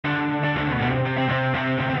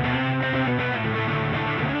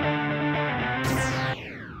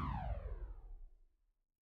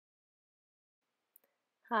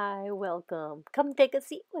Hi, welcome. Come take a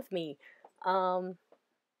seat with me. Um,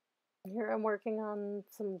 Here I'm working on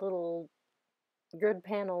some little grid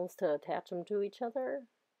panels to attach them to each other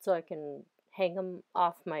so I can hang them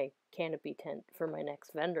off my canopy tent for my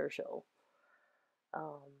next vendor show.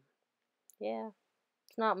 Um, yeah,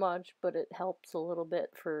 it's not much, but it helps a little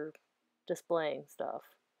bit for displaying stuff.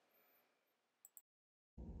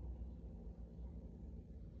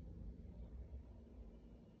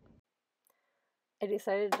 I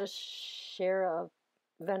decided to share a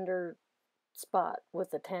vendor spot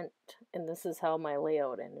with a tent, and this is how my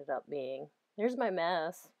layout ended up being. There's my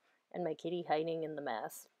mess, and my kitty hiding in the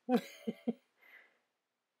mess.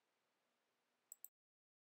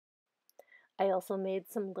 I also made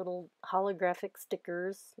some little holographic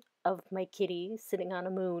stickers of my kitty sitting on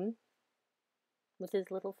a moon with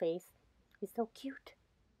his little face. He's so cute.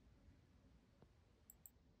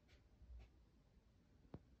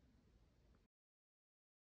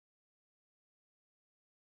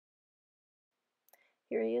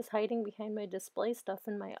 Here he is hiding behind my display stuff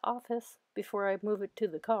in my office before I move it to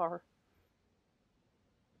the car.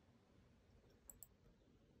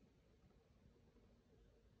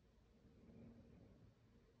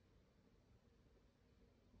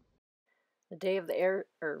 The day of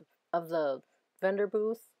the vendor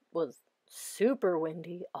booth was super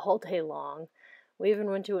windy all day long. We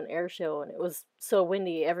even went to an air show and it was so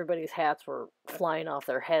windy everybody's hats were flying off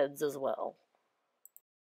their heads as well.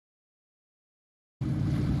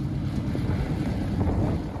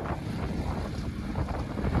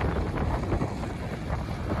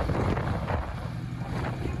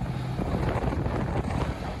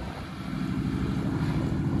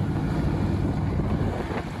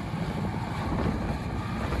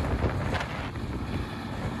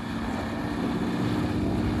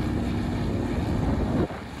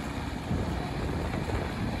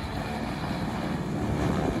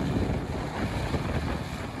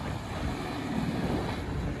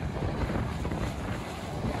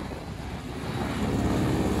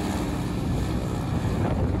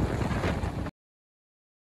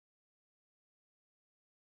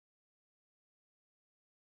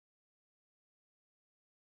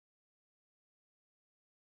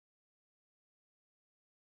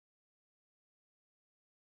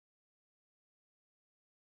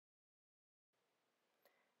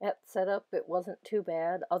 At setup, it wasn't too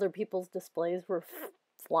bad. Other people's displays were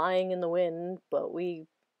flying in the wind, but we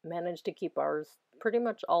managed to keep ours pretty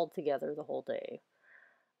much all together the whole day.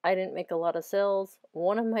 I didn't make a lot of sales.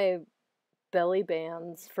 One of my belly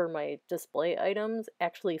bands for my display items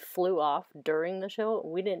actually flew off during the show.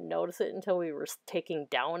 We didn't notice it until we were taking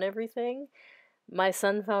down everything. My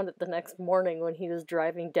son found it the next morning when he was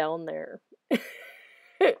driving down there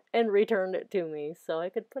and returned it to me so I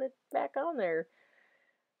could put it back on there.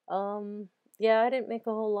 Um, yeah, I didn't make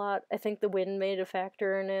a whole lot. I think the wind made a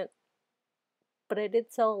factor in it, but I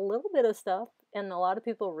did sell a little bit of stuff, and a lot of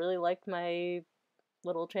people really liked my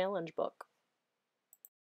little challenge book.